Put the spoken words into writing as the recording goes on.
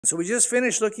So we just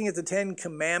finished looking at the 10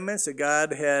 commandments that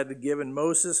God had given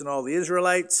Moses and all the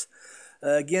Israelites.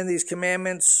 Again, these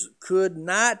commandments could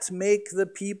not make the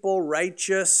people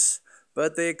righteous,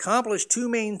 but they accomplish two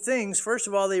main things. First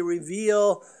of all, they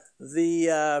reveal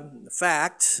the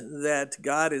fact that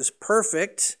God is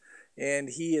perfect and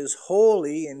He is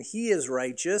holy and He is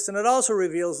righteous. And it also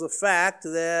reveals the fact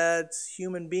that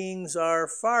human beings are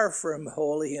far from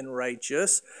holy and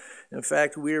righteous. In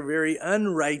fact, we are very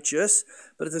unrighteous.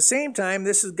 But at the same time,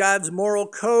 this is God's moral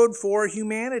code for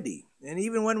humanity. And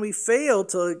even when we fail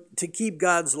to keep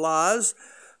God's laws,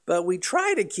 but we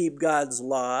try to keep God's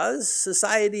laws,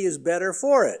 society is better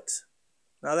for it.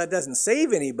 Now, that doesn't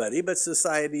save anybody, but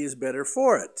society is better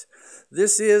for it.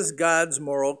 This is God's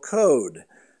moral code.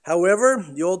 However,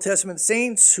 the Old Testament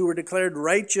saints who were declared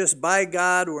righteous by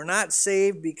God were not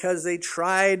saved because they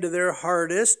tried their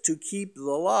hardest to keep the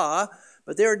law,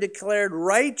 but they were declared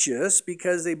righteous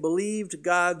because they believed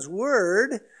God's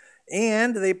word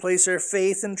and they placed their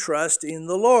faith and trust in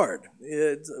the Lord.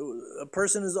 A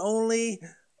person is only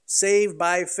saved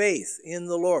by faith in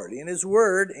the Lord, in His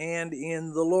word and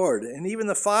in the Lord. And even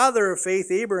the father of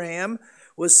faith, Abraham,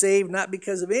 was saved not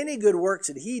because of any good works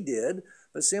that he did,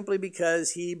 but simply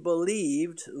because he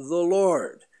believed the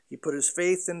Lord. He put his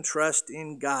faith and trust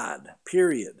in God,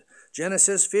 period.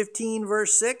 Genesis 15,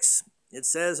 verse 6, it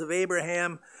says of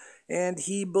Abraham, "And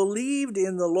he believed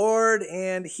in the Lord,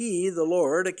 and He, the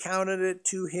Lord, accounted it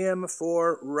to him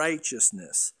for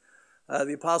righteousness."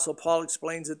 The Apostle Paul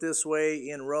explains it this way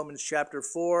in Romans chapter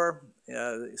 4,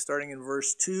 starting in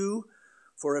verse 2.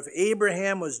 "For if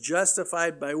Abraham was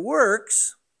justified by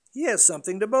works, he has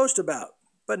something to boast about,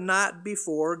 but not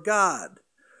before God.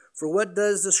 For what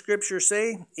does the Scripture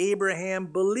say?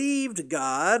 Abraham believed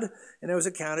God, and it was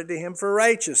accounted to him for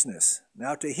righteousness.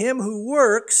 Now to him who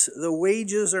works, the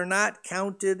wages are not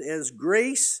counted as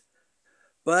grace,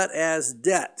 but as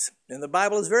debt." And the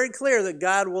Bible is very clear that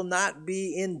God will not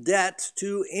be in debt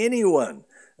to anyone.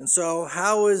 And so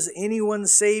how is anyone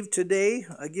saved today?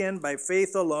 Again, by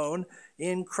faith alone,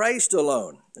 in Christ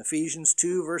alone. Ephesians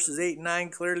 2, verses 8 and 9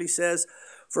 clearly says,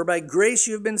 "For by grace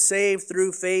you have been saved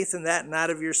through faith, and that not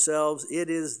of yourselves. It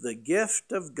is the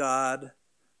gift of God,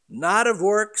 not of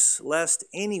works, lest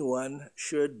anyone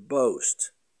should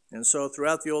boast." And so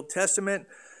throughout the Old Testament,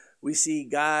 we see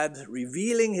God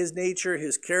revealing His nature,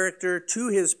 His character to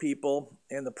His people.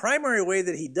 And the primary way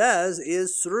that He does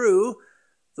is through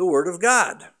the Word of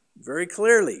God, very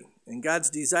clearly. And God's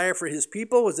desire for His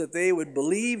people was that they would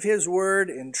believe His Word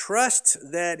and trust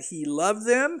that He loved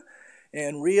them,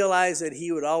 and realize that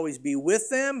He would always be with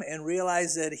them, and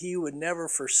realize that He would never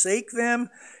forsake them,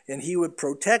 and He would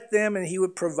protect them, and He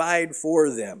would provide for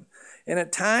them. And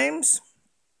at times,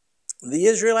 the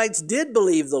Israelites did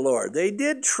believe the Lord. They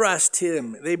did trust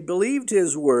Him. They believed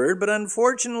His word, but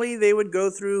unfortunately, they would go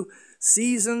through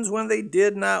seasons when they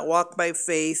did not walk by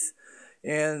faith,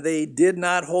 and they did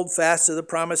not hold fast to the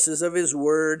promises of His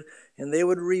word, and they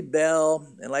would rebel.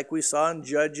 And like we saw in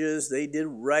Judges, they did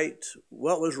right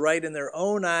what was right in their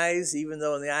own eyes, even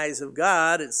though in the eyes of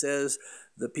God, it says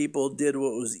the people did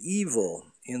what was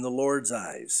evil in the Lord's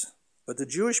eyes. But the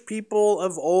Jewish people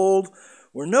of old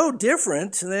were no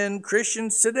different than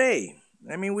Christians today.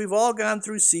 I mean, we've all gone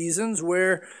through seasons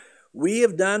where we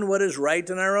have done what is right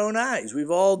in our own eyes.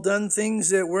 We've all done things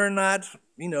that we're not,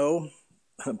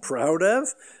 proud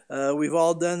of. We've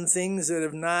all done things that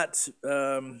have not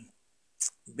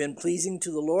been pleasing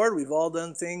to the Lord. We've all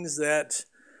done things that,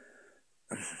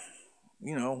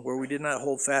 where we did not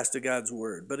hold fast to God's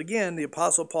word. But again, the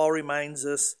Apostle Paul reminds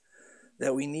us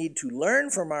that we need to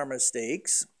learn from our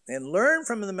mistakes and learn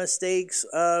from the mistakes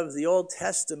of the Old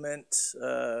Testament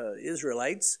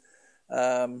Israelites.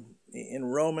 In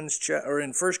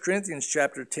in 1 Corinthians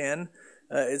chapter 10,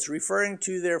 it's referring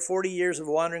to their 40 years of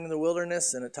wandering in the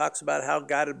wilderness, and it talks about how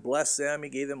God had blessed them. He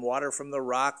gave them water from the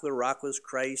rock. The rock was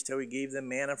Christ, how He gave them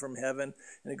manna from heaven.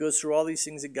 And it goes through all these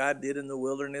things that God did in the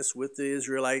wilderness with the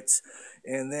Israelites.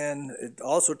 And then it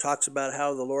also talks about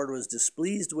how the Lord was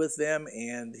displeased with them,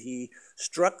 and He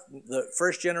struck the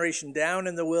first generation down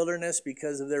in the wilderness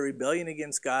because of their rebellion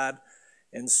against God.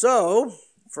 And so,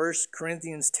 1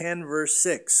 Corinthians 10, verse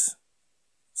 6,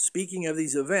 speaking of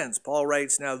these events, Paul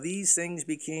writes, "Now these things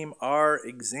became our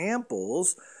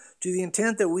examples, to the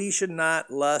intent that we should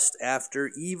not lust after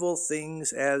evil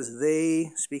things as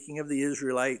they," speaking of the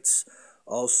Israelites,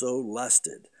 "also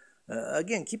lusted."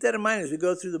 Again, keep that in mind as we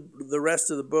go through the rest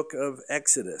of the book of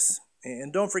Exodus.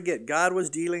 And don't forget, God was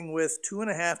dealing with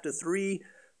 2.5 to 3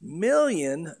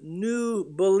 million new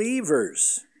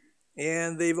believers.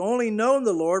 And they've only known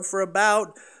the Lord for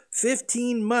about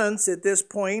 15 months at this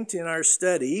point in our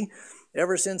study.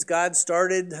 ever since God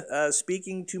started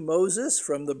speaking to Moses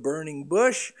from the burning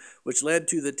bush, which led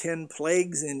to the 10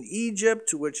 plagues in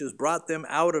Egypt, which has brought them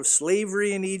out of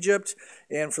slavery in Egypt.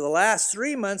 And for the last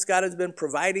 3 months, God has been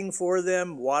providing for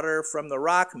them water from the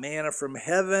rock, manna from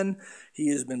heaven. He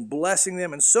has been blessing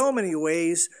them in so many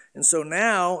ways. And so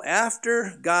now,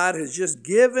 after God has just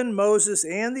given Moses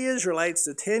and the Israelites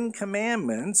the 10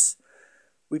 commandments,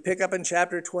 we pick up in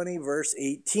chapter 20, verse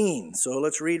 18. So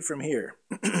let's read from here.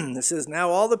 It says, "Now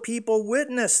all the people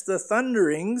witnessed the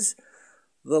thunderings,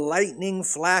 the lightning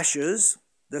flashes,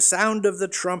 the sound of the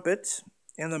trumpet,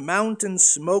 and the mountain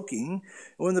smoking.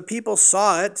 And when the people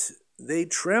saw it, they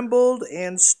trembled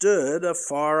and stood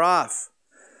afar off.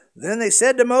 Then they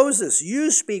said to Moses,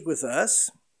 'You speak with us,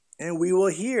 and we will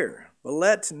hear. But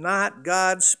let not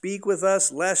God speak with us,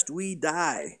 lest we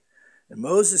die.' And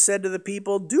Moses said to the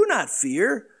people, 'Do not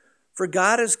fear, for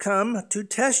God has come to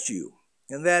test you,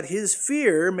 and that his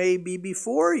fear may be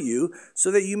before you, so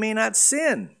that you may not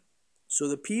sin.' So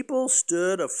the people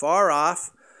stood afar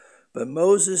off, but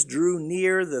Moses drew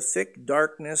near the thick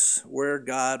darkness where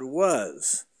God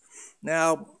was."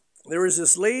 Now, there was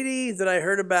this lady that I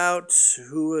heard about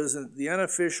who was the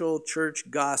unofficial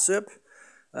church gossip.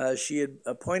 She had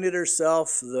appointed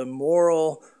herself the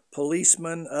moral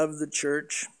policeman of the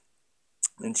church.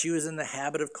 And she was in the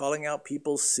habit of calling out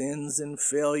people's sins and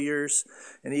failures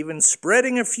and even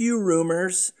spreading a few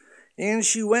rumors. And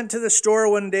she went to the store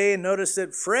one day and noticed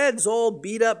that Fred's old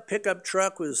beat-up pickup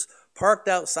truck was parked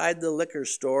outside the liquor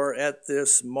store at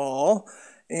this mall.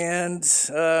 And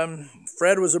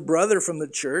Fred was a brother from the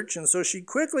church, and so she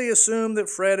quickly assumed that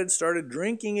Fred had started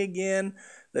drinking again,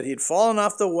 that he'd fallen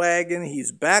off the wagon,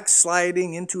 he's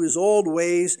backsliding into his old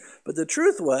ways. But the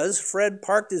truth was, Fred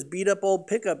parked his beat-up old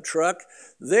pickup truck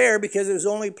there because it was the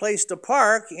only place to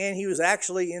park, and he was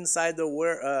actually inside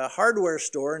the hardware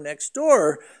store next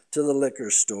door to the liquor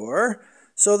store.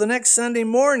 So the next Sunday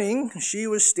morning, she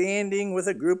was standing with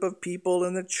a group of people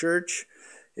in the church,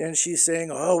 and she's saying,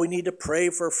 "Oh, we need to pray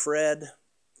for Fred.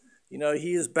 You know,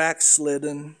 he is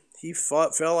backslidden. He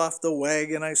fell off the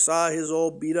wagon. I saw his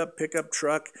old beat-up pickup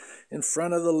truck in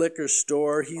front of the liquor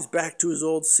store. He's back to his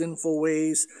old sinful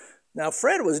ways." Now,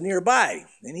 Fred was nearby,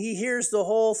 and he hears the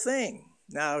whole thing.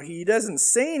 Now, he doesn't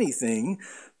say anything,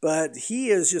 but he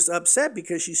is just upset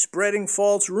because she's spreading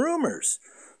false rumors.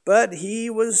 But he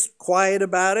was quiet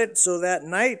about it, so that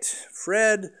night,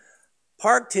 Fred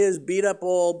parked his beat-up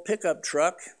old pickup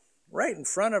truck right in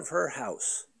front of her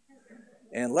house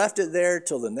and left it there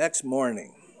till the next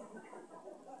morning.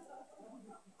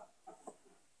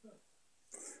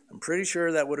 I'm pretty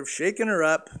sure that would have shaken her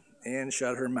up and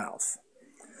shut her mouth.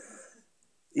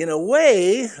 In a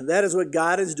way, that is what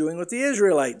God is doing with the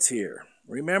Israelites here.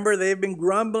 Remember, they've been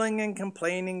grumbling and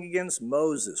complaining against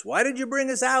Moses. "Why did you bring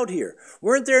us out here?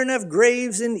 Weren't there enough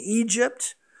graves in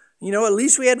Egypt? You know, at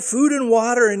least we had food and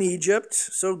water in Egypt."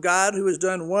 So God, who has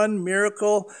done one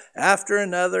miracle after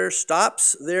another,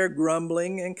 stops their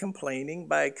grumbling and complaining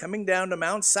by coming down to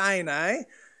Mount Sinai.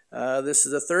 This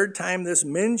is the third time this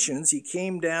mentions. He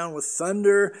came down with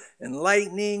thunder and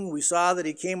lightning. We saw that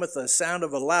he came with the sound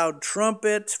of a loud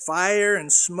trumpet, fire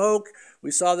and smoke.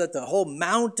 We saw that the whole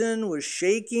mountain was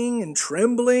shaking and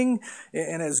trembling.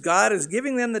 And as God is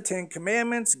giving them the 10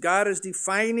 commandments, God is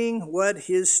defining what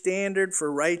his standard for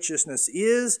righteousness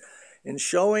is and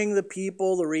showing the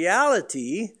people the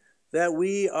reality that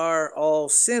we are all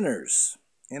sinners.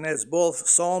 And as both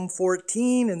Psalm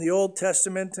 14 in the Old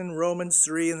Testament and Romans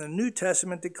 3 in the New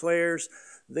Testament declares,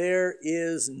 there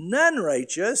is none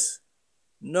righteous,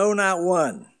 no, not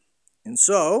one. And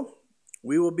so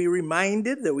we will be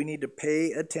reminded that we need to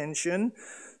pay attention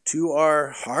to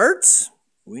our hearts.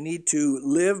 We need to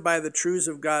live by the truths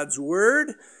of God's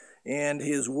word, and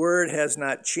his word has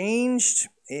not changed.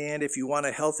 And if you want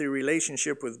a healthy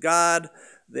relationship with God,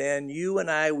 then you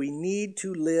and I, we need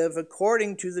to live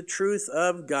according to the truth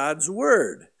of God's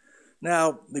word.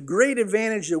 Now, the great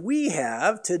advantage that we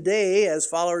have today as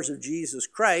followers of Jesus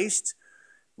Christ,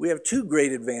 we have two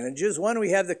great advantages. One,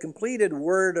 we have the completed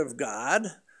word of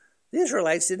God. The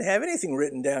Israelites didn't have anything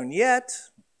written down yet.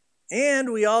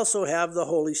 And we also have the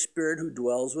Holy Spirit who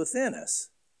dwells within us.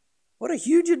 What a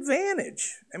huge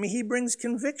advantage. I mean, he brings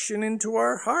conviction into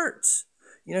our hearts.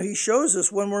 You know, he shows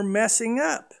us when we're messing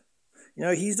up. You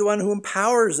know, he's the one who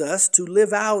empowers us to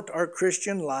live out our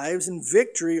Christian lives in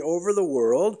victory over the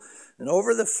world and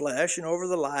over the flesh and over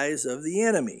the lies of the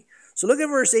enemy. So look at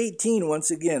verse 18 once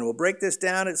again. We'll break this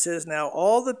down. It says, "Now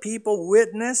all the people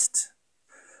witnessed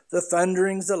the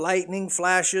thunderings, the lightning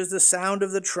flashes, the sound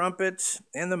of the trumpet,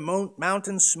 and the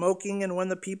mountain smoking. And when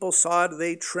the people saw it,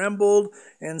 they trembled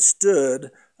and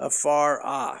stood afar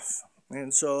off."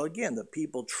 And so again, the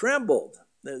people trembled.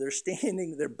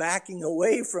 They're backing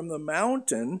away from the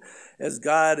mountain as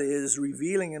God is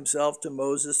revealing himself to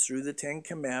Moses through the Ten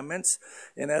Commandments.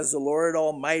 And as the Lord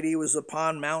Almighty was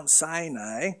upon Mount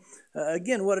Sinai,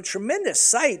 again, what a tremendous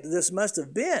sight this must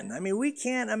have been. I mean, we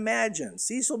can't imagine.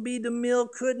 Cecil B. DeMille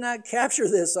could not capture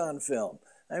this on film.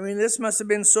 I mean, this must have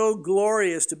been so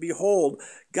glorious to behold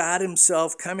God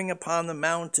himself coming upon the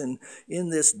mountain in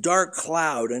this dark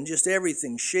cloud and just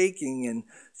everything shaking and,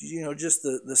 just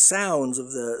the sounds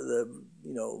of the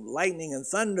lightning and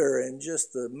thunder and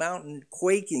just the mountain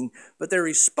quaking. But their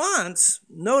response,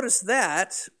 notice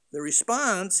that, the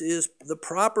response is the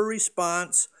proper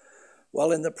response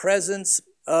while in the presence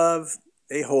of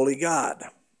a holy God,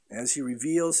 as he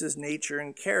reveals his nature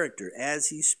and character, as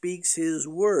he speaks his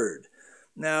word.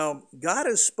 Now, God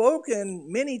has spoken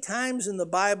many times in the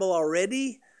Bible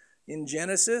already, in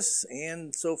Genesis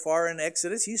and so far in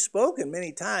Exodus. He's spoken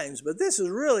many times, but this is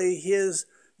really his,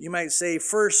 you might say,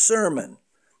 first sermon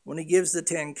when he gives the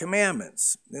Ten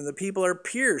Commandments. And the people are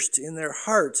pierced in their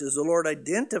hearts as the Lord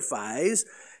identifies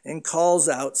and calls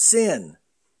out sin.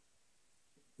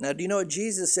 Now, do you know what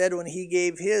Jesus said when he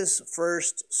gave his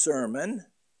first sermon?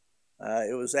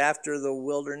 It was after the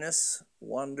wilderness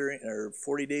wandering, or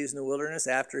 40 days in the wilderness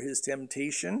after his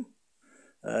temptation.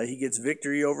 He gets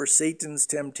victory over Satan's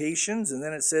temptations. And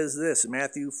then it says this,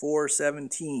 Matthew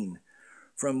 4:17.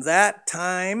 From that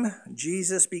time,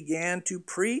 Jesus began to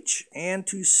preach and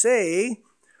to say,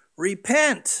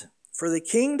 repent, for the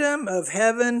kingdom of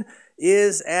heaven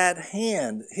is at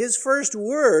hand. His first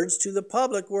words to the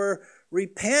public were,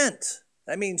 repent.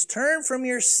 That means turn from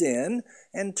your sin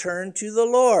and turn to the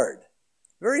Lord.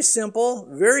 Very simple,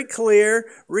 very clear,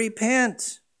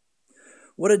 repent.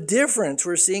 What a difference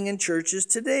we're seeing in churches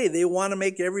today. They want to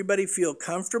make everybody feel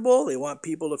comfortable. They want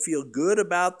people to feel good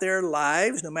about their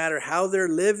lives, no matter how they're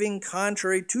living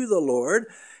contrary to the Lord.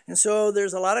 And so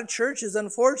there's a lot of churches,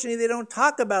 unfortunately, they don't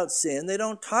talk about sin. They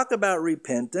don't talk about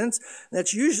repentance.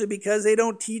 That's usually because they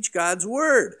don't teach God's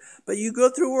word. But you go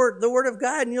through the word of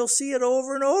God and you'll see it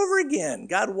over and over again.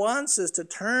 God wants us to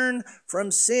turn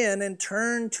from sin and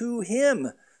turn to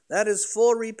him. That is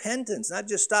full repentance, not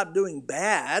just stop doing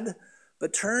bad,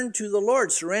 but turn to the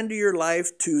Lord. Surrender your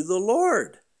life to the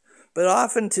Lord. But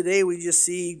often today we just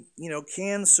see,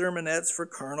 canned sermonettes for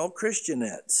carnal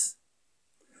Christianettes.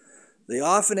 They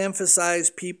often emphasize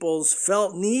people's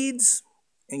felt needs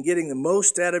and getting the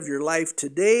most out of your life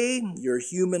today, your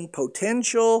human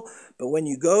potential. But when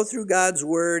you go through God's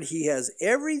word, he has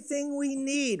everything we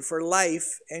need for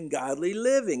life and godly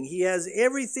living. He has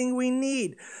everything we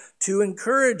need to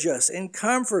encourage us and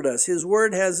comfort us. His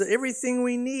word has everything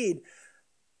we need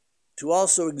to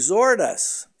also exhort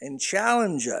us and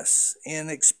challenge us and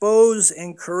expose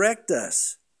and correct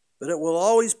us. But it will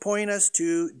always point us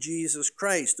to Jesus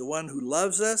Christ, the one who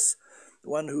loves us, the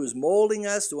one who is molding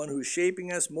us, the one who is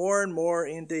shaping us more and more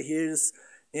into his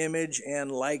image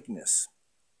and likeness.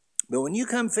 But when you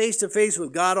come face to face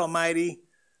with God Almighty,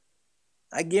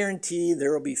 I guarantee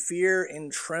there will be fear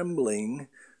and trembling.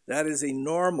 That is a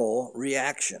normal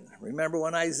reaction. Remember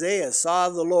when Isaiah saw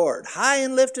the Lord high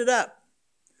and lifted up.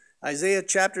 Isaiah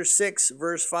chapter 6,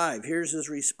 verse 5. Here's his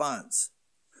response.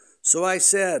 So I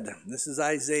said, this is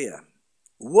Isaiah,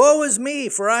 woe is me,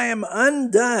 for I am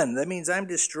undone. That means I'm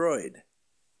destroyed,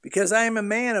 because I am a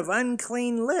man of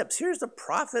unclean lips. Here's the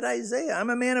prophet Isaiah. I'm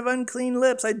a man of unclean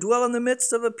lips. I dwell in the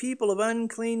midst of a people of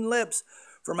unclean lips.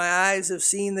 For my eyes have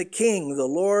seen the King, the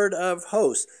Lord of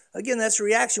hosts. Again, that's a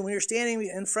reaction when you're standing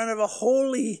in front of a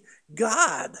holy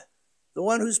God, the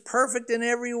one who's perfect in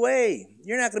every way.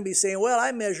 You're not going to be saying, well,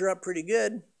 I measure up pretty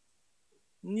good.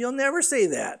 You'll never say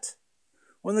that.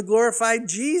 When the glorified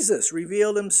Jesus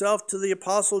revealed himself to the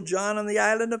Apostle John on the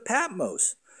island of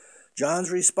Patmos,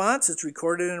 John's response, it's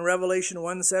recorded in Revelation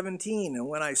 1:17. And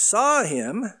when I saw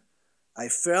him, I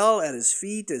fell at his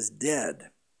feet as dead.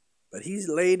 But he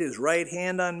laid his right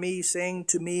hand on me, saying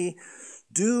to me,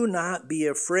 do not be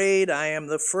afraid. I am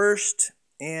the first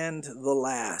and the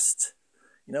last.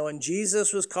 When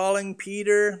Jesus was calling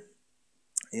Peter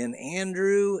and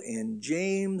Andrew and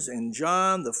James and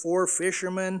John, the four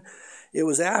fishermen, it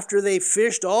was after they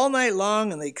fished all night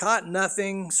long and they caught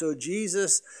nothing. So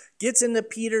Jesus gets into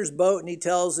Peter's boat and he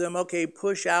tells him, okay,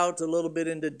 push out a little bit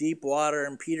into deep water.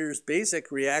 And Peter's basic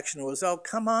reaction was, oh,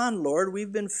 come on, Lord,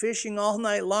 we've been fishing all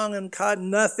night long and caught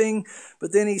nothing.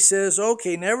 But then he says,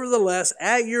 okay, nevertheless,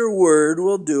 at your word,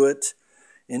 we'll do it.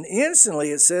 And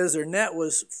instantly it says their net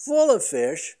was full of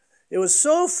fish. It was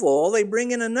so full, they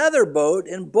bring in another boat,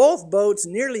 and both boats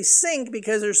nearly sink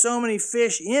because there's so many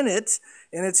fish in it.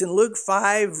 And it's in Luke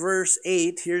 5, verse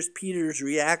 8. Here's Peter's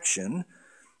reaction.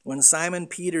 When Simon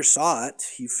Peter saw it,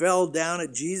 he fell down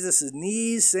at Jesus'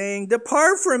 knees, saying,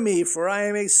 "Depart from me, for I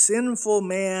am a sinful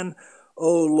man,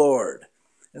 O Lord."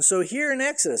 And so here in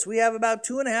Exodus, we have about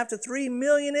 2.5 to 3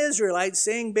 million Israelites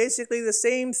saying basically the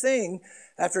same thing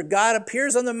after God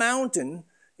appears on the mountain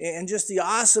and just the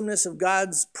awesomeness of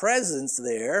God's presence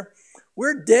there.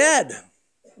 We're dead.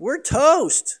 We're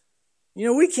toast.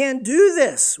 We can't do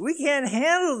this. We can't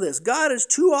handle this. God is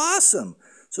too awesome.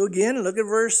 So again, look at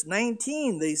verse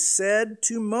 19. They said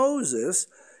to Moses,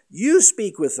 "You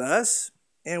speak with us,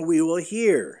 and we will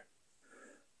hear.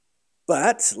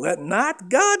 But let not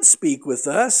God speak with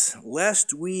us,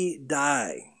 lest we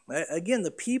die." Again,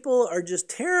 the people are just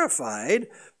terrified,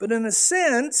 but in a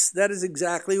sense, that is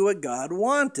exactly what God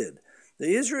wanted.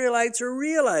 The Israelites are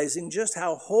realizing just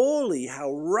how holy,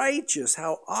 how righteous,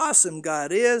 how awesome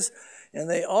God is, and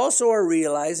they also are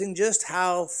realizing just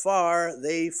how far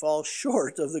they fall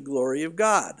short of the glory of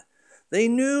God. They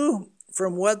knew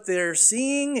from what they're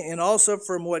seeing and also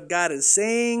from what God is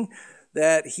saying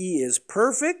that He is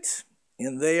perfect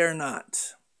and they are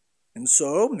not. And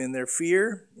so, in their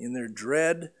fear, in their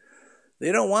dread,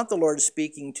 they don't want the Lord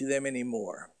speaking to them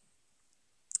anymore.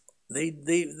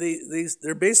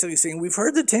 They're basically saying, "We've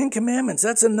heard the 10 Commandments,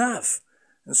 that's enough."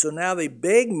 And so now they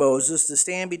beg Moses to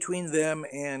stand between them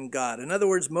and God. In other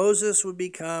words, Moses would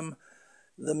become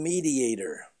the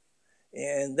mediator.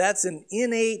 And that's an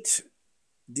innate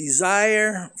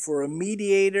desire for a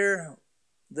mediator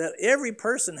that every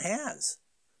person has.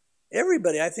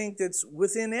 Everybody, I think that's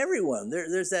within everyone.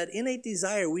 There's that innate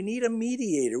desire. We need a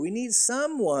mediator. We need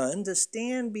someone to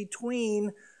stand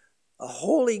between a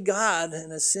holy God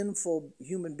and a sinful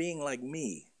human being like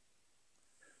me.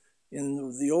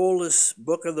 In the oldest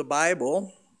book of the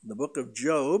Bible, the book of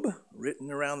Job,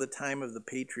 written around the time of the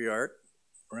patriarch,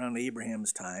 around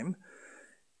Abraham's time,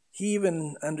 he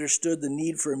even understood the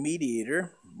need for a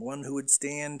mediator, one who would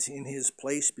stand in his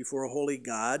place before a holy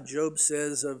God. Job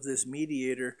says of this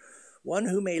mediator, "One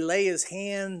who may lay his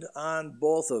hand on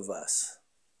both of us,"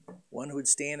 one who would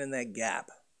stand in that gap.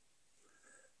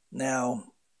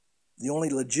 Now, the only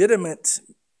legitimate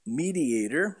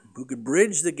mediator who could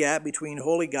bridge the gap between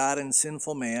holy God and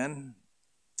sinful man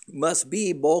must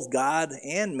be both God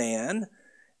and man.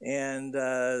 And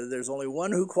there's only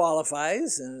one who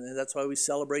qualifies, and that's why we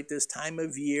celebrate this time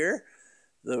of year,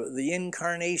 the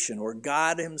incarnation, where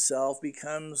God himself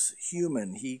becomes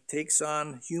human. He takes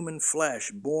on human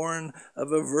flesh, born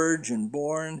of a virgin,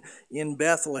 born in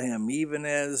Bethlehem, even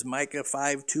as Micah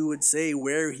 5:2 would say,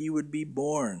 where he would be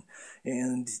born.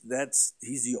 And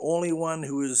he's the only one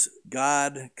who is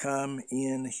God come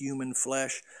in human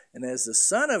flesh. And as the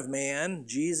Son of Man,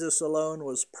 Jesus alone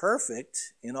was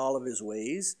perfect in all of his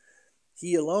ways.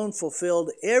 He alone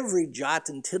fulfilled every jot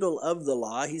and tittle of the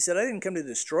law. He said, I didn't come to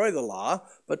destroy the law,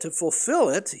 but to fulfill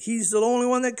it. He's the only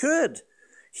one that could.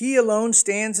 He alone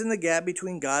stands in the gap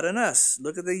between God and us.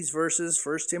 Look at these verses,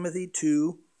 1 Timothy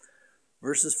 2,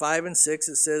 verses 5 and 6.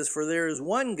 It says, for there is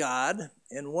one God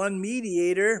and one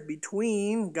mediator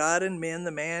between God and men,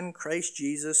 the man Christ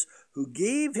Jesus, who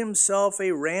gave himself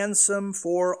a ransom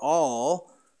for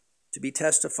all, to be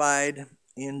testified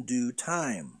in due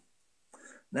time.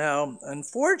 Now,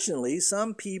 unfortunately,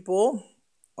 some people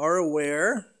are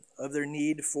aware of their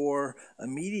need for a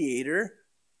mediator,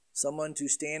 someone to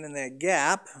stand in that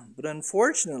gap, but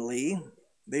unfortunately,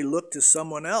 they look to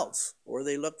someone else, or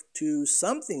they look to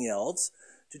something else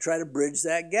to try to bridge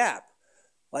that gap,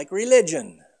 like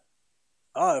religion.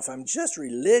 Oh, if I'm just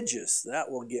religious,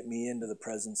 that will get me into the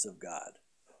presence of God.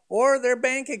 Or their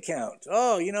bank account.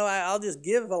 Oh, I'll just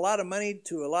give a lot of money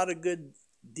to a lot of good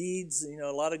deeds,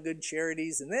 a lot of good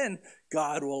charities, and then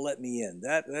God will let me in.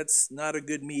 That's not a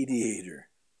good mediator.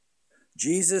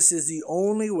 Jesus is the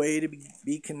only way to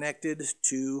be connected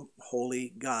to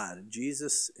holy God.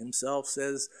 Jesus himself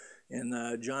says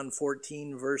in John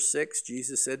 14, verse 6,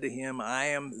 Jesus said to him, I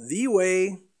am the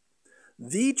way,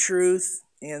 the truth,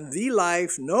 and the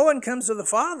life. No one comes to the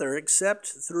Father except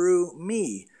through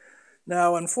me.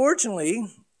 Now,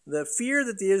 unfortunately, the fear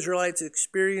that the Israelites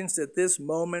experienced at this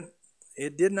moment,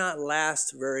 it did not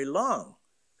last very long,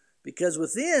 because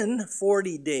within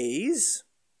 40 days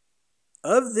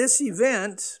of this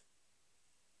event,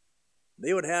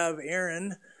 they would have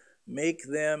Aaron make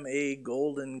them a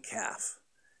golden calf,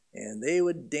 and they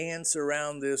would dance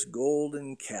around this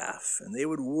golden calf, and they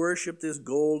would worship this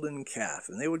golden calf,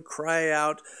 and they would cry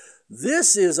out,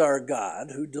 this is our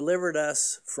God who delivered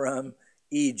us from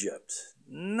Egypt.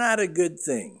 Not a good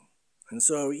thing. And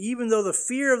so even though the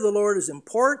fear of the Lord is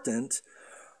important,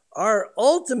 our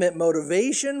ultimate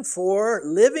motivation for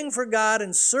living for God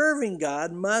and serving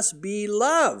God must be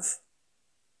love,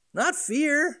 not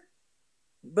fear.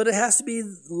 but it has to be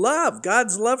love,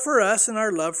 God's love for us and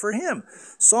our love for him.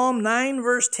 Psalm 9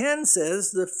 verse 10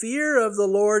 says, "The fear of the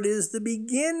Lord is the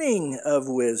beginning of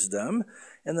wisdom,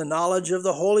 and the knowledge of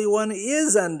the Holy One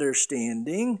is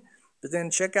understanding." But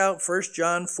then check out 1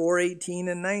 John 4:18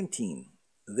 and 19.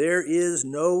 "There is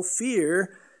no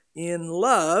fear in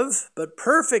love, but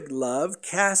perfect love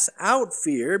casts out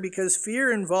fear, because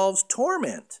fear involves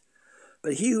torment.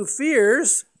 But he who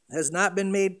fears has not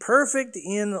been made perfect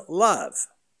in love.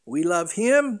 We love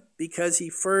him because he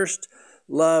first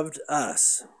loved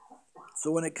us."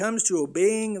 So when it comes to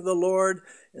obeying the Lord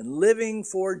and living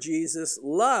for Jesus,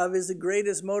 love is the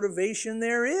greatest motivation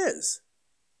there is.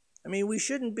 I mean, we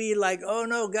shouldn't be like, "Oh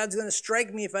no, God's going to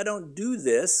strike me if I don't do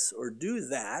this or do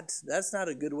that." That's not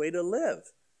a good way to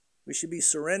live. We should be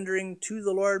surrendering to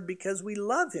the Lord because we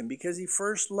love him, because he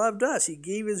first loved us. He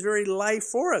gave his very life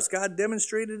for us. God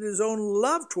demonstrated his own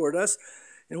love toward us,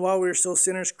 and while we were still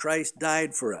sinners, Christ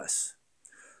died for us.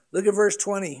 Look at verse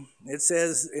 20. It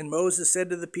says, "And Moses said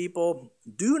to the people,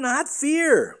 'Do not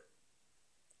fear,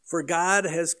 for God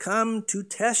has come to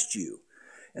test you,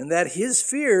 and that his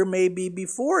fear may be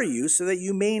before you, so that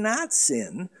you may not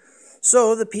sin.'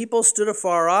 So the people stood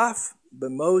afar off,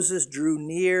 but Moses drew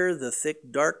near the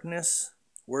thick darkness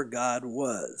where God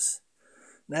was."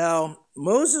 Now,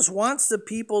 Moses wants the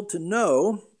people to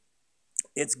know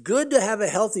it's good to have a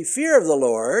healthy fear of the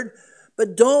Lord,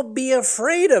 but don't be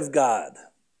afraid of God.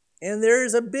 And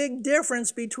there's a big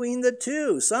difference between the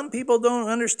two. Some people don't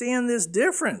understand this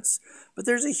difference, but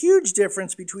there's a huge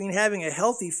difference between having a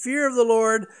healthy fear of the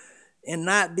Lord and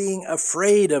not being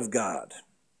afraid of God.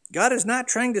 God is not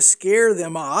trying to scare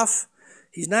them off.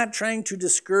 He's not trying to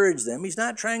discourage them. He's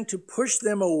not trying to push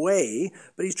them away,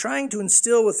 but he's trying to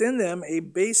instill within them a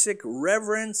basic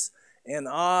reverence and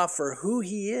awe for who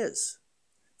he is,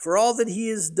 for all that he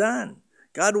has done.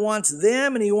 God wants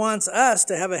them and he wants us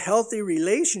to have a healthy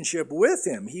relationship with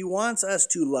him. He wants us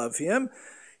to love him.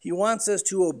 He wants us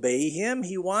to obey him.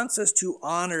 He wants us to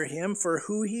honor him for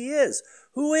who he is.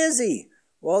 Who is he?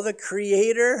 Well, the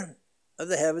creator of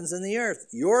the heavens and the earth.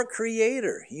 Your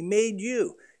creator. He made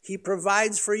you. He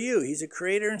provides for you. He's a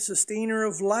creator and sustainer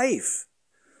of life.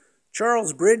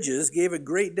 Charles Bridges gave a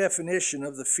great definition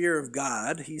of the fear of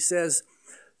God. He says,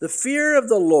 "The fear of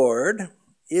the Lord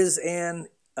is an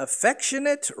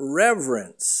affectionate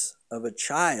reverence of a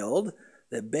child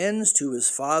that bends to his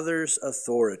father's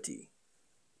authority."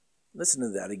 Listen to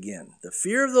that again. The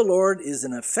fear of the Lord is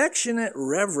an affectionate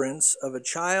reverence of a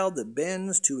child that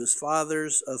bends to his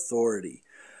father's authority.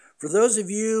 For those of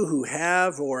you who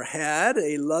have or had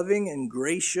a loving and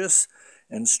gracious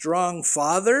and strong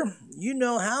father, you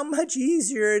know how much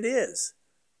easier it is,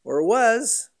 or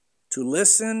was, to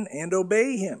listen and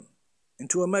obey him. And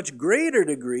to a much greater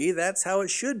degree, that's how it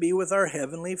should be with our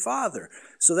Heavenly Father.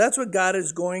 So that's what God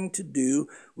is going to do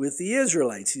with the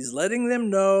Israelites. He's letting them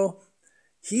know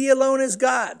he alone is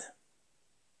God.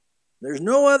 There's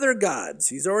no other gods.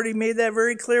 He's already made that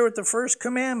very clear with the first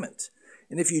commandment.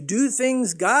 And if you do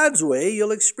things God's way,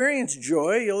 you'll experience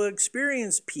joy, you'll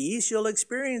experience peace, you'll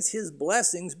experience his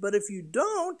blessings. But if you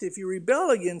don't, if you rebel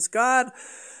against God,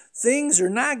 things are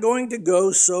not going to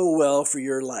go so well for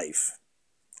your life.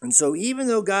 And so even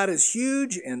though God is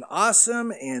huge and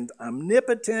awesome and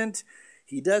omnipotent,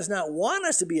 he does not want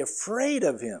us to be afraid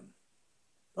of him.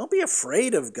 Don't be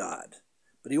afraid of God.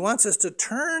 But he wants us to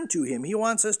turn to him. He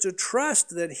wants us to trust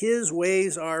that his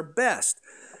ways are best.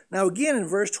 Now again, in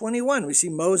verse 21, we see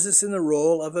Moses in the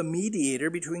role of a mediator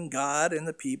between God and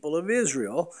the people of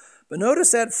Israel. But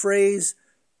notice that phrase,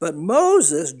 "But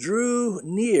Moses drew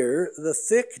near the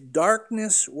thick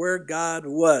darkness where God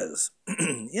was."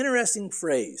 Interesting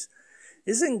phrase.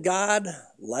 Isn't God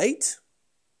light?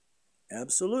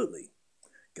 Absolutely.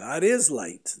 God is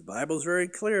light. The Bible is very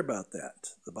clear about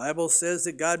that. The Bible says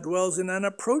that God dwells in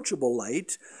unapproachable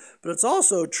light, but it's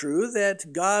also true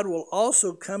that God will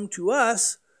also come to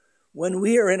us when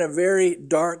we are in a very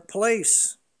dark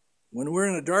place, when we're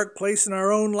in a dark place in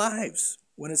our own lives,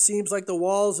 when it seems like the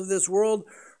walls of this world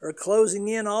are closing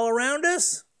in all around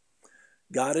us.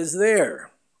 God is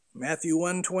there. Matthew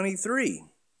 1:23.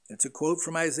 It's a quote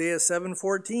from Isaiah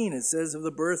 7:14. It says of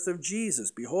the birth of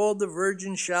Jesus, "Behold, the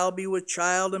virgin shall be with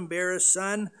child and bear a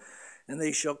son, and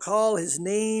they shall call his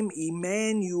name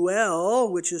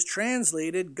Emmanuel," which is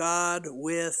translated God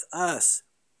with us.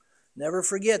 Never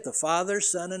forget, the Father,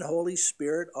 Son, and Holy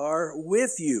Spirit are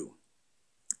with you.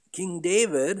 King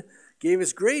David gave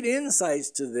us great insights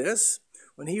to this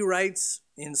when he writes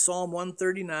in Psalm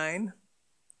 139,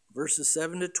 verses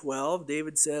 7 to 12,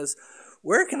 David says,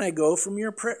 "Where can I go from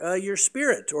your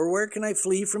spirit, or where can I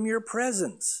flee from your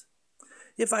presence?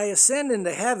 If I ascend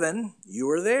into heaven, you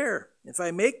are there. If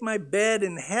I make my bed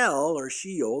in hell, or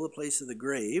Sheol, the place of the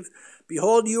grave,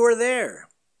 behold, you are there.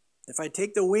 If I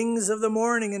take the wings of the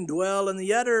morning and dwell in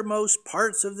the uttermost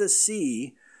parts of the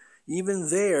sea, even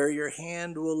there your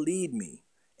hand will lead me,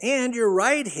 and your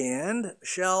right hand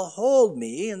shall hold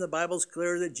me. And the Bible's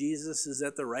clear that Jesus is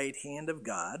at the right hand of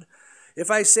God.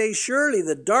 If I say, surely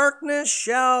the darkness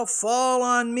shall fall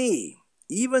on me,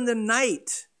 even the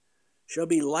night shall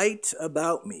be light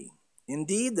about me.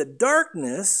 Indeed, the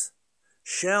darkness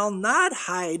shall not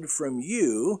hide from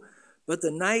you, but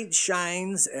the night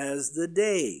shines as the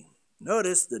day.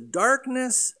 Notice the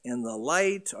darkness and the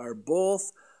light are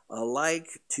both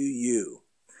alike to you.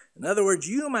 In other words,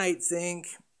 you might think,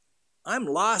 I'm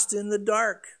lost in the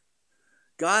dark.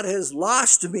 God has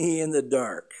lost me in the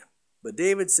dark. But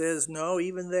David says, no,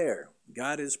 even there,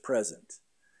 God is present.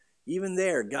 Even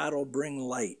there, God will bring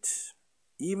light.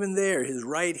 Even there, his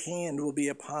right hand will be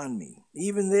upon me.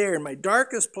 Even there, in my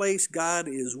darkest place, God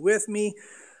is with me.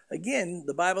 Again,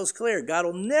 the Bible's clear. God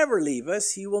will never leave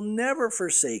us. He will never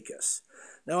forsake us.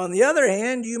 Now, on the other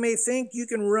hand, you may think you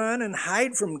can run and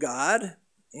hide from God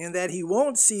and that he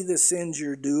won't see the sins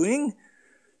you're doing.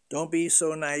 Don't be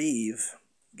so naive.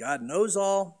 God knows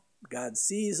all. God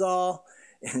sees all.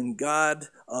 And God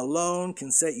alone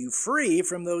can set you free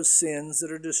from those sins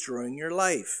that are destroying your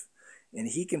life. And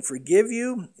he can forgive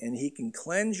you, and he can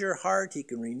cleanse your heart. He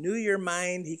can renew your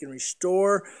mind. He can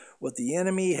restore what the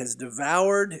enemy has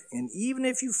devoured. And even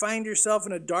if you find yourself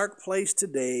in a dark place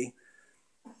today,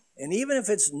 and even if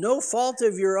it's no fault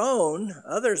of your own,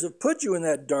 others have put you in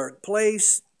that dark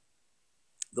place,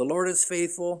 the Lord is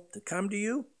faithful to come to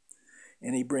you,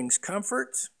 and he brings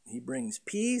comfort, he brings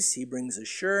peace, he brings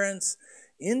assurance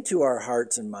into our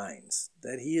hearts and minds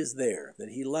that he is there, that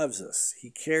he loves us,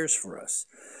 he cares for us.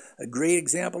 A great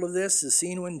example of this is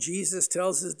seen when Jesus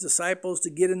tells his disciples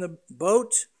to get in the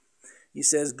boat. He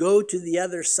says, go to the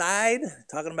other side,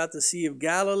 talking about the Sea of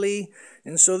Galilee.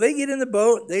 And so they get in the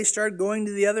boat. They start going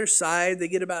to the other side. They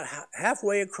get about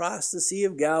halfway across the Sea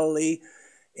of Galilee,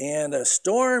 and a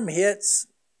storm hits,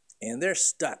 and they're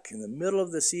stuck in the middle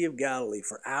of the Sea of Galilee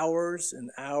for hours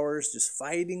and hours, just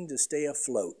fighting to stay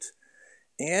afloat.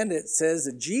 And it says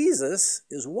that Jesus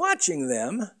is watching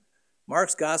them.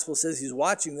 Mark's gospel says he's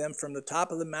watching them from the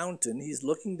top of the mountain. He's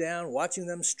looking down, watching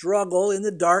them struggle in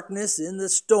the darkness, in the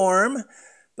storm.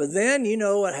 But then, you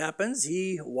know what happens?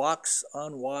 He walks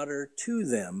on water to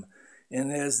them.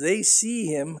 And as they see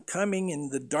him coming in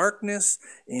the darkness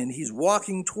and he's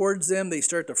walking towards them, they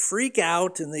start to freak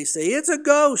out and they say, it's a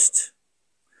ghost.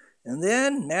 And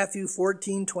then Matthew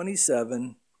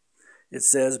 14:27, it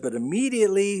says, but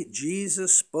immediately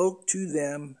Jesus spoke to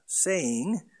them,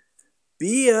 saying,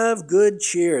 be of good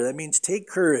cheer. That means take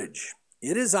courage.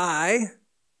 It is I.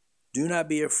 Do not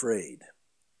be afraid.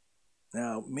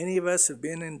 Now, many of us have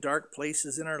been in dark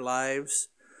places in our lives.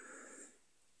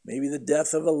 Maybe the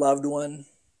death of a loved one.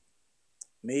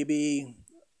 Maybe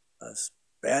a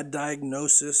bad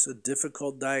diagnosis, a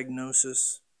difficult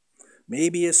diagnosis.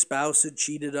 Maybe a spouse had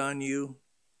cheated on you.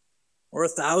 Or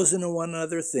 1,001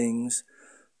 other things.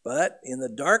 But in the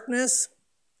darkness,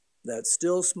 that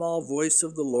still small voice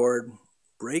of the Lord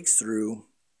breaks through,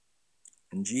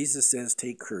 and Jesus says,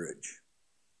 take courage.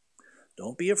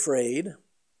 Don't be afraid.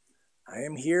 I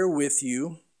am here with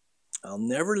you. I'll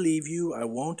never leave you. I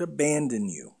won't abandon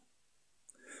you.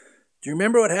 Do you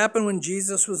remember what happened when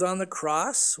Jesus was on the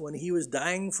cross, when he was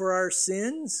dying for our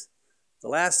sins? The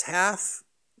last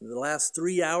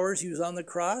 3 hours he was on the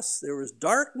cross, there was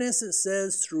darkness, it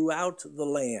says, throughout the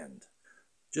land.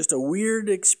 Just a weird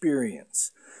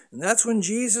experience. And that's when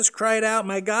Jesus cried out,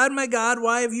 my God,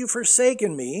 why have you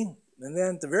forsaken me? And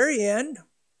then at the very end,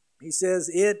 he says,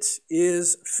 it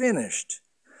is finished.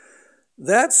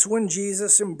 That's when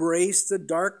Jesus embraced the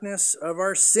darkness of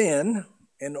our sin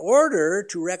in order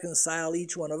to reconcile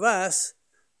each one of us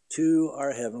to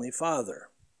our Heavenly Father.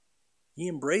 He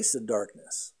embraced the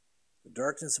darkness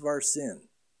of our sin,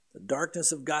 the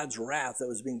darkness of God's wrath that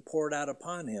was being poured out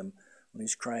upon him when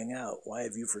he's crying out, why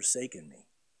have you forsaken me?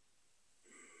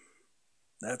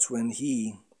 That's when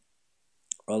he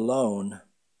alone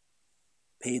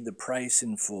paid the price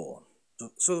in full.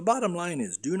 So the bottom line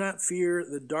is, do not fear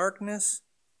the darkness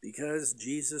because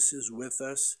Jesus is with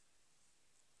us.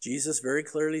 Jesus very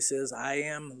clearly says, I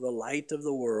am the light of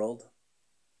the world.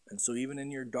 And so even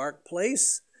in your dark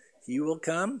place, he will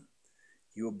come.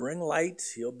 He will bring light.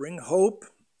 He'll bring hope.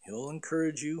 He'll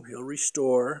encourage you. He'll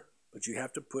restore. But you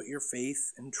have to put your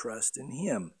faith and trust in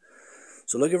him.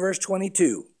 So look at verse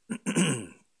 22.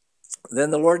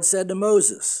 Then the Lord said to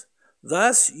Moses,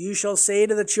 thus you shall say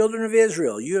to the children of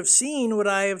Israel, you have seen what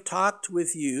I have talked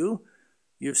with you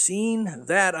You have seen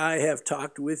that I have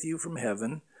talked with you from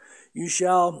heaven. You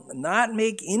shall not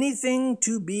make anything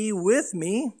to be with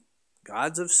me,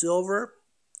 gods of silver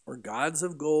or gods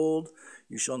of gold.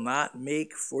 You shall not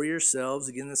make for yourselves,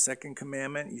 again the second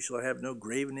commandment, you shall have no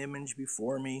graven image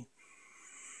before me.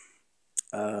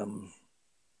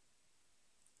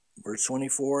 Verse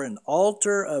 24, an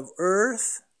altar of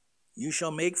earth you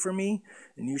shall make for me,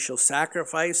 and you shall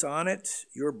sacrifice on it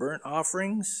your burnt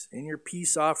offerings and your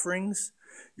peace offerings,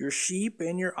 your sheep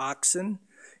and your oxen.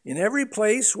 In every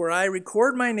place where I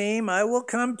record my name, I will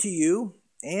come to you,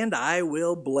 and I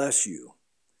will bless you.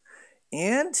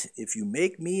 And if you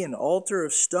make me an altar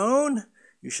of stone,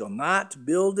 you shall not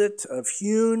build it of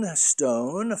hewn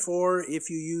stone, for if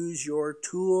you use your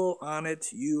tool on it,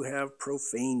 you have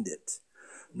profaned it.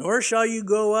 Nor shall you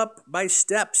go up by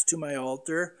steps to my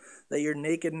altar, that your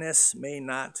nakedness may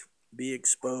not be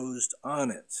exposed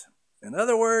on it. In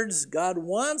other words, God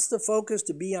wants the focus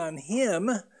to be on him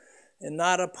and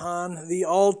not upon the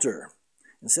altar.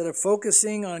 Instead of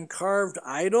focusing on carved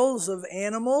idols of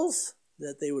animals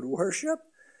that they would worship,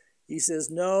 he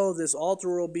says, no, this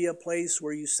altar will be a place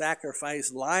where you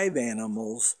sacrifice live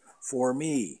animals for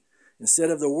me.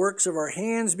 Instead of the works of our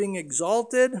hands being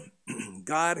exalted,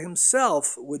 God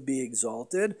himself would be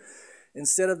exalted.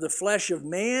 Instead of the flesh of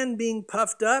man being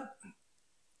puffed up,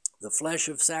 the flesh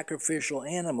of sacrificial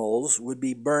animals would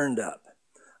be burned up.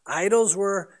 Idols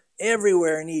were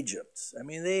everywhere in Egypt. I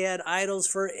mean, they had idols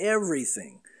for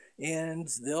everything. And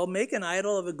they'll make an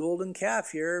idol of a golden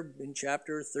calf here in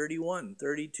chapter 31,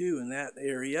 32, in that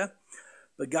area.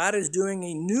 But God is doing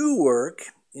a new work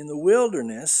in the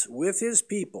wilderness with his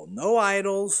people. No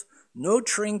idols, no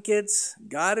trinkets.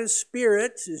 God is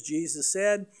spirit, as Jesus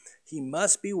said. He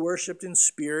must be worshiped in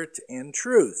spirit and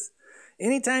truth.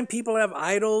 Anytime people have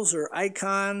idols or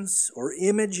icons or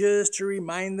images to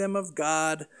remind them of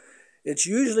God, it's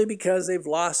usually because they've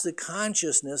lost the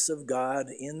consciousness of God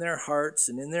in their hearts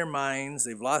and in their minds.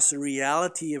 They've lost the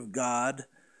reality of God.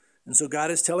 And so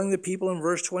God is telling the people in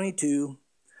verse 22,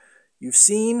 you've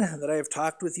seen that I have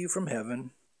talked with you from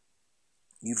heaven.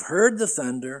 You've heard the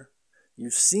thunder.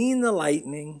 You've seen the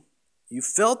lightning. You've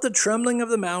felt the trembling of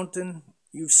the mountain.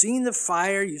 You've seen the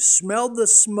fire. You've smelled the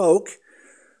smoke.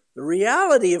 The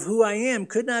reality of who I am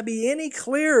could not be any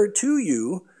clearer to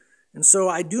you. And so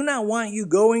I do not want you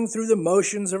going through the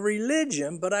motions of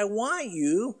religion, but I want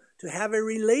you to have a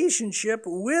relationship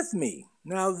with me.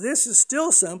 Now, this is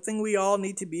still something we all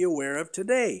need to be aware of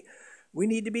today. We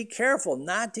need to be careful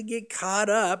not to get caught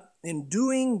up in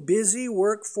doing busy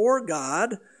work for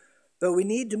God, but we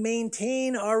need to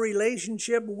maintain our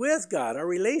relationship with God. Our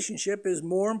relationship is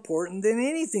more important than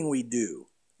anything we do.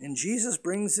 And Jesus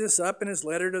brings this up in his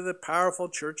letter to the powerful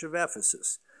church of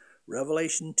Ephesus,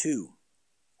 Revelation 2.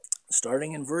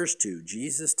 Starting in verse 2,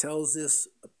 Jesus tells this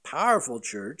powerful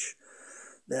church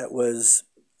that was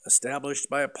established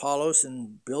by Apollos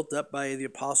and built up by the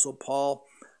Apostle Paul,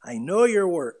 I know your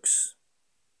works,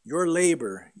 your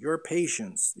labor, your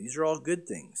patience. These are all good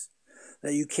things.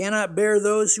 That you cannot bear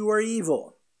those who are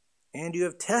evil. And you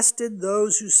have tested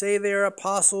those who say they are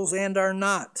apostles and are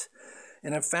not,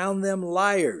 and have found them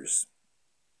liars.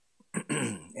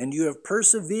 And you have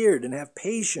persevered and have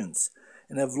patience,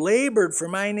 and have labored for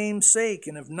my name's sake,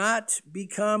 and have not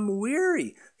become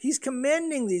weary. He's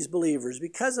commending these believers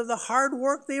because of the hard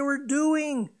work they were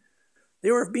doing. They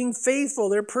were being faithful,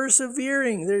 they're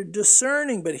persevering, they're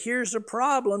discerning. But here's the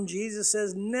problem. Jesus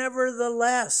says,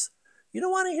 nevertheless. You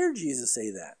don't want to hear Jesus say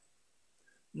that.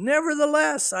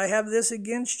 Nevertheless, I have this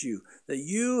against you, that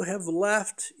you have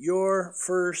left your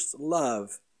first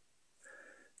love.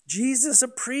 Jesus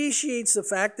appreciates the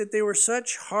fact that they were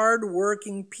such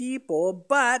hard-working people,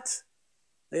 but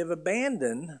they have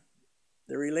abandoned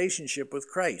their relationship with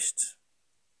Christ.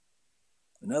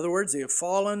 In other words, they have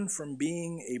fallen from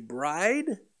being a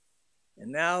bride, and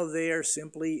now they are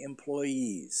simply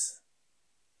employees.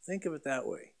 Think of it that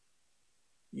way.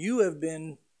 You have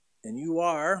been, and you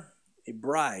are, a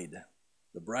bride,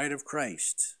 the bride of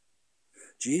Christ.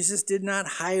 Jesus did not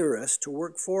hire us to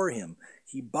work for him.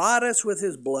 He bought us with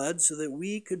his blood so that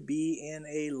we could be in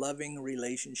a loving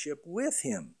relationship with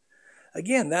him.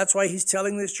 Again, that's why he's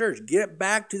telling this church, get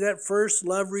back to that first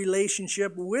love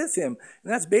relationship with him.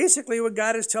 And that's basically what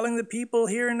God is telling the people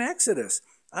here in Exodus.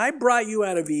 I brought you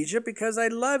out of Egypt because I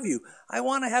love you. I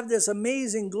want to have this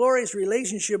amazing, glorious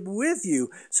relationship with you.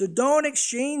 So don't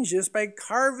exchange this by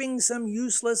carving some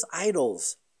useless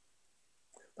idols,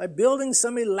 by building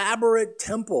some elaborate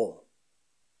temple,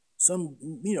 some,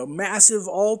 massive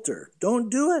altar. Don't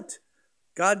do it.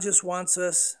 God just wants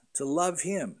us to love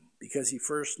him because he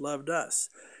first loved us.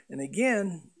 And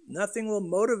again, Nothing will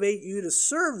motivate you to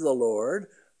serve the Lord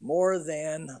more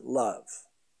than love.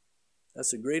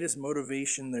 That's the greatest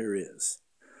motivation there is.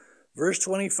 Verse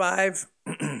 25,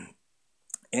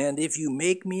 and if you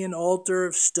make me an altar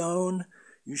of stone,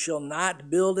 you shall not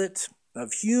build it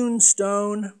of hewn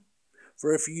stone,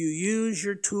 for if you use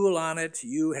your tool on it,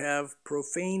 you have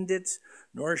profaned it,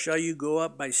 nor shall you go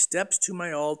up by steps to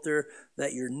my altar,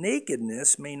 that your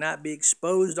nakedness may not be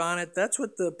exposed on it. That's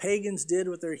what the pagans did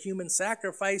with their human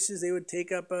sacrifices. They would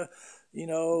take up a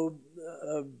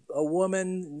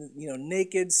woman,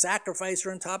 naked, sacrifice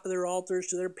her on top of their altars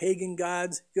to their pagan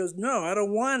gods. He goes, no, I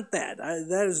don't want that.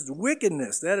 That is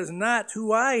wickedness. That is not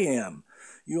who I am.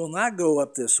 You will not go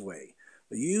up this way.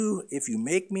 But if you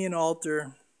make me an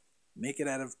altar, make it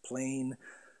out of plain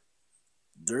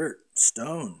dirt,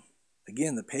 stone.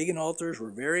 Again, the pagan altars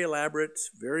were very elaborate,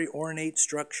 very ornate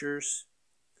structures.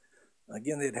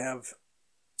 Again, they'd have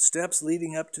steps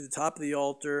leading up to the top of the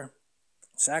altar,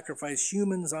 sacrifice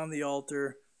humans on the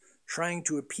altar, trying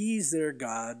to appease their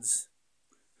gods,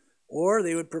 or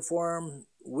they would perform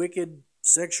wicked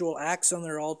sexual acts on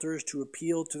their altars to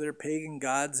appeal to their pagan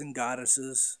gods and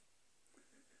goddesses.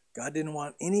 God didn't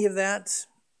want any of that.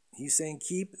 He's saying,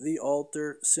 keep the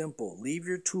altar simple. Leave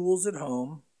your tools at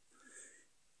home.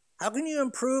 How can you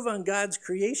improve on God's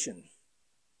creation?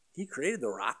 He created the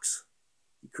rocks.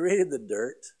 He created the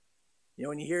dirt.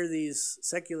 When you hear these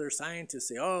secular scientists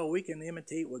say, oh, we can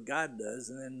imitate what God does,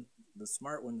 and then the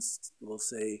smart ones will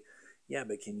say, yeah,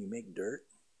 but can you make dirt?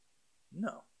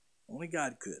 No, only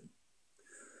God could.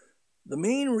 The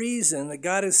main reason that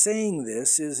God is saying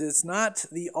this is it's not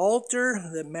the altar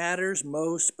that matters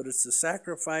most, but it's the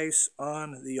sacrifice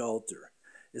on the altar.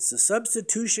 It's the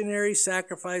substitutionary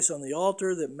sacrifice on the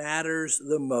altar that matters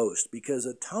the most, because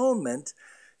atonement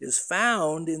is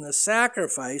found in the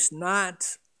sacrifice,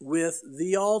 not with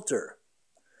the altar.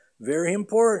 Very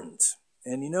important.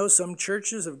 And some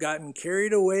churches have gotten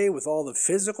carried away with all the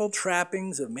physical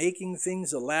trappings of making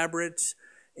things elaborate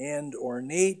and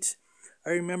ornate. I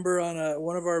remember on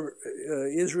one of our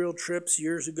Israel trips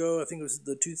years ago, I think it was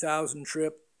the 2000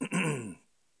 trip,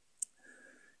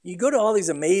 you go to all these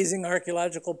amazing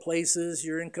archaeological places.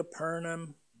 You're in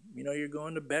Capernaum, you're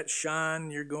going to Bet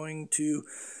Shan, you're going to,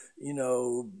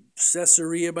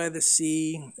 Caesarea by the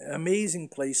sea, amazing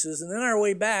places. And then on our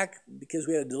way back, because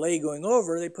we had a delay going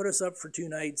over, they put us up for 2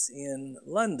 nights in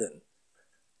London.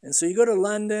 And so you go to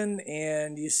London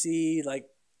and you see like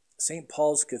St.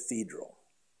 Paul's Cathedral.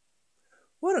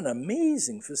 What an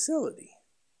amazing facility.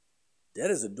 Dead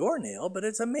as a doornail, but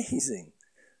it's amazing.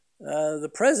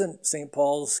 The present St.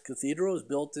 Paul's Cathedral was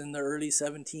built in the early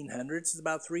 1700s. It's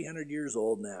about 300 years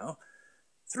old now.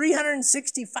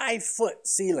 365-foot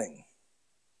ceiling.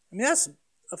 I mean, that's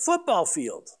a football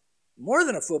field. More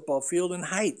than a football field in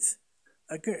height.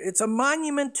 It's a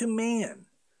monument to man.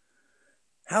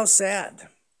 How sad.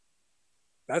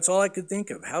 That's all I could think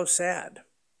of. How sad.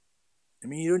 I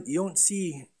mean, you don't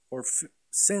see or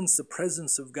sense the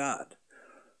presence of God.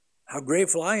 How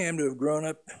grateful I am to have grown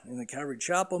up in the Calvary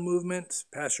Chapel movement.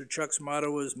 Pastor Chuck's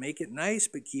motto was, make it nice,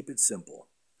 but keep it simple.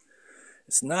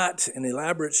 It's not an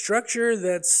elaborate structure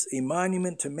that's a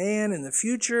monument to man in the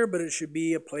future, but it should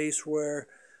be a place where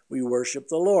we worship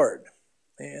the Lord.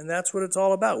 And that's what it's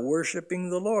all about, worshiping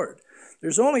the Lord.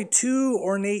 There's only 2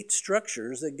 ornate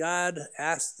structures that God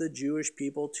asked the Jewish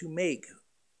people to make.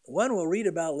 One we'll read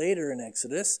about later in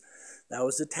Exodus. That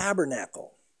was the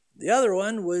tabernacle. The other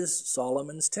one was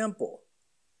Solomon's temple.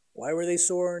 Why were they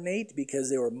so ornate? Because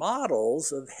they were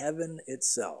models of heaven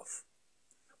itself.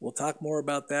 We'll talk more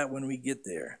about that when we get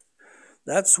there.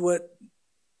 That's what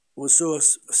was so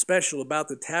special about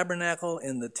the tabernacle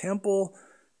and the temple.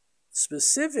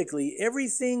 Specifically,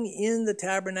 everything in the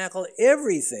tabernacle,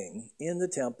 everything in the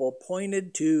temple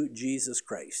pointed to Jesus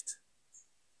Christ.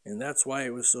 And that's why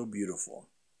it was so beautiful.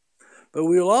 But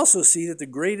we will also see that the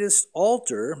greatest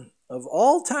altar of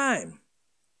all time,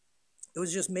 it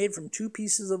was just made from 2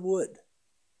 pieces of wood.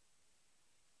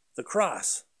 The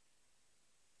cross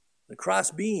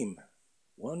beam,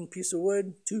 1 piece of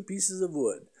wood, 2 pieces of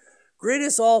wood.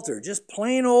 Greatest altar, just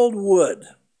plain old wood,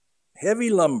 heavy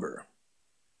lumber.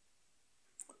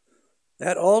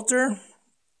 That altar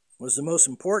was the most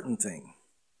important thing,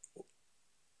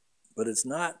 but it's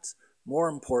not more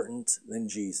important than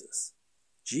Jesus.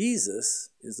 Jesus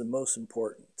is the most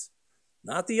important.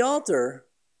 Not the altar,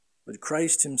 but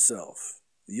Christ himself,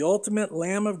 the ultimate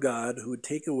Lamb of God who would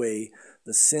take away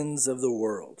the sins of the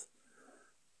world.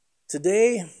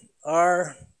 Today,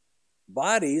 our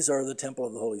bodies are the temple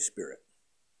of the Holy Spirit.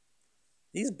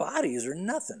 These bodies are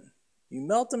nothing. You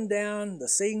melt them down, the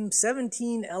same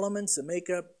 17 elements that make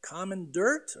up common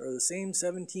dirt are the same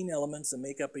 17 elements that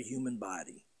make up a human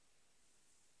body.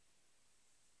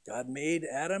 God made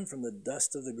Adam from the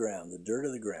dust of the ground, the dirt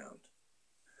of the ground.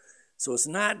 So it's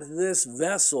not this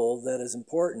vessel that is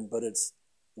important, but it's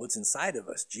what's inside of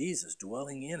us, Jesus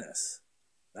dwelling in us.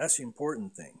 That's the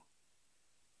important thing.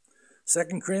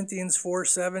 2 Corinthians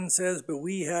 4:7 says, "But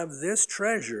we have this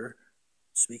treasure,"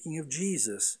 speaking of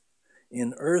Jesus,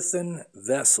 "in earthen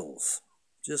vessels,"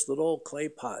 just little clay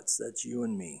pots, that's you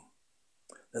and me,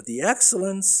 "that the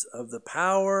excellence of the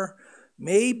power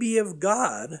may be of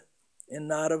God and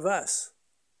not of us."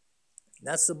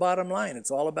 That's the bottom line.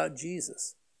 It's all about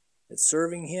Jesus. It's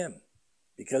serving him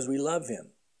because we love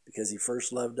him, because he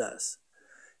first loved us.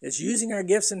 It's using our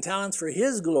gifts and talents for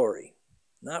his glory,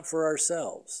 not for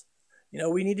ourselves.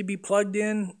 We need to be plugged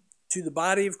in to the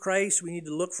body of Christ. We need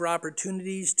to look for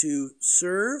opportunities to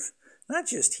serve, not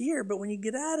just here, but when you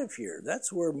get out of here.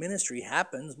 That's where ministry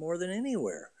happens more than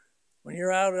anywhere. When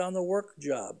you're out on the work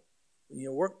job, in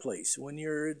your workplace, when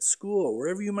you're at school,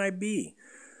 wherever you might be.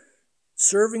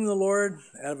 Serving the Lord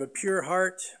out of a pure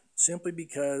heart simply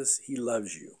because he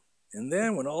loves you. And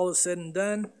then when all is said and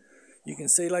done, you can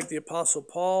say like the Apostle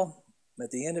Paul,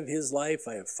 at the end of his life,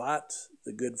 "I have fought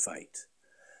the good fight.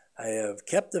 I have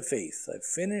kept the faith. I've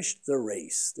finished the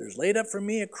race. There's laid up for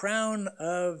me a crown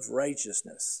of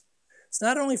righteousness." It's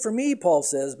not only for me, Paul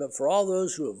says, but for all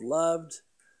those who have loved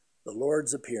the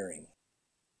Lord's appearing.